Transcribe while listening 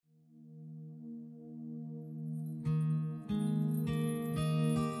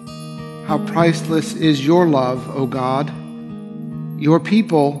How priceless is your love, O God! Your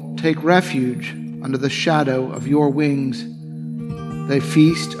people take refuge under the shadow of your wings. They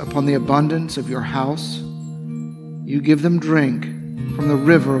feast upon the abundance of your house. You give them drink from the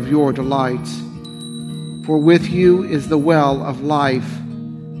river of your delights. For with you is the well of life,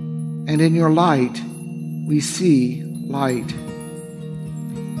 and in your light we see light.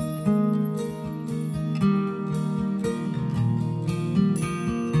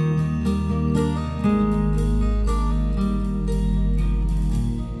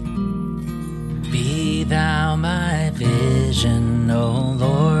 Be thou my vision, O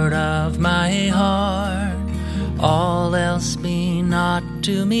Lord of my heart. All else be not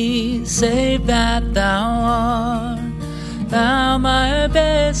to me, save that thou art. Thou my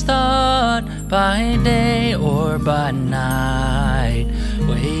best thought, by day or by night,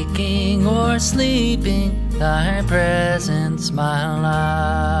 waking or sleeping, thy presence my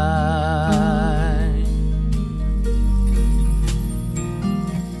light.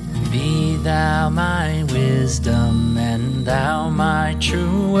 Be thou my wisdom, and thou my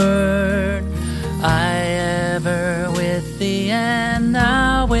true word. I ever with thee, and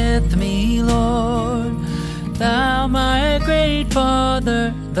thou with me, Lord. Thou my great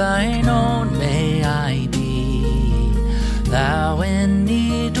Father, thine own may I be. Thou in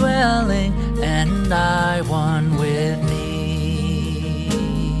me dwelling, and I one with thee.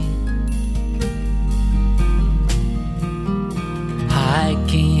 High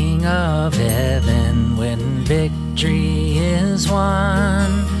King of heaven, when victory is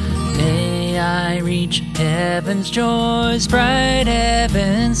won, may I reach heaven's joys, bright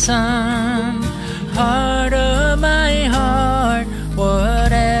heaven's sun. Heart of my heart,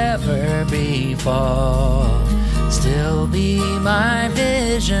 whatever befall, still be my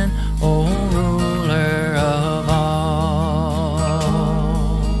vision, O ruler of all.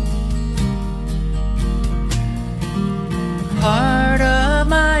 Heart of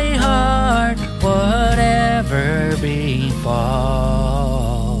my heart, whatever befall,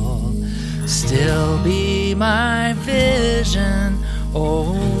 still be my vision,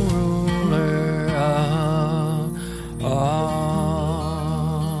 O ruler of all.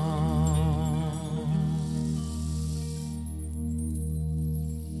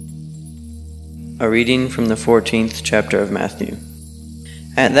 A reading from the 14th chapter of Matthew.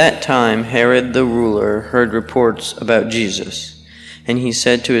 At that time Herod the ruler heard reports about Jesus, and he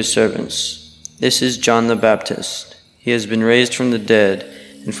said to his servants, "This is John the Baptist. He has been raised from the dead,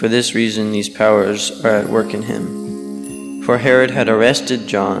 and for this reason these powers are at work in him." For Herod had arrested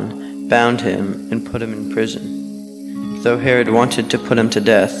John, bound him, and put him in prison. Though Herod wanted to put him to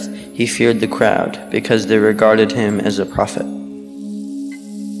death, he feared the crowd, because they regarded him as a prophet.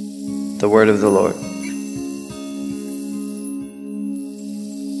 The word of the Lord.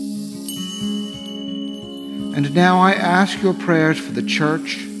 And now I ask your prayers for the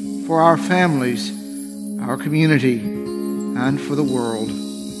church, for our families, our community, and for the world.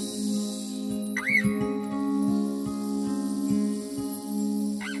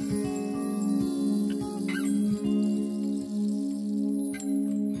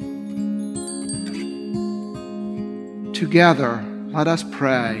 Together, let us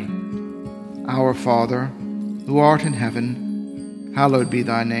pray. Our Father, who art in heaven, hallowed be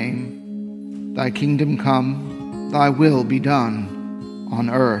thy name. Thy kingdom come, thy will be done, on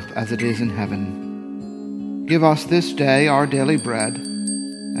earth as it is in heaven. Give us this day our daily bread,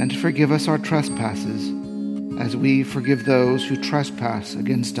 and forgive us our trespasses, as we forgive those who trespass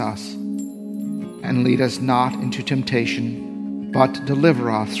against us. And lead us not into temptation, but deliver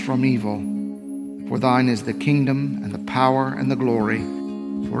us from evil. For thine is the kingdom, and the power, and the glory,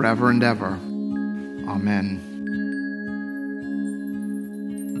 forever and ever. Amen.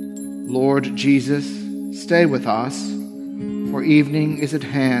 Lord Jesus, stay with us, for evening is at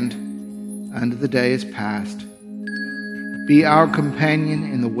hand, and the day is past. Be our companion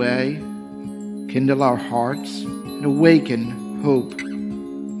in the way, kindle our hearts, and awaken hope,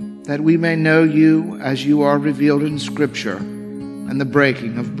 that we may know you as you are revealed in Scripture and the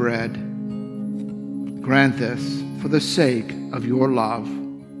breaking of bread. Grant this for the sake of your love.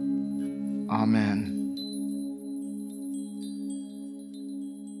 Amen.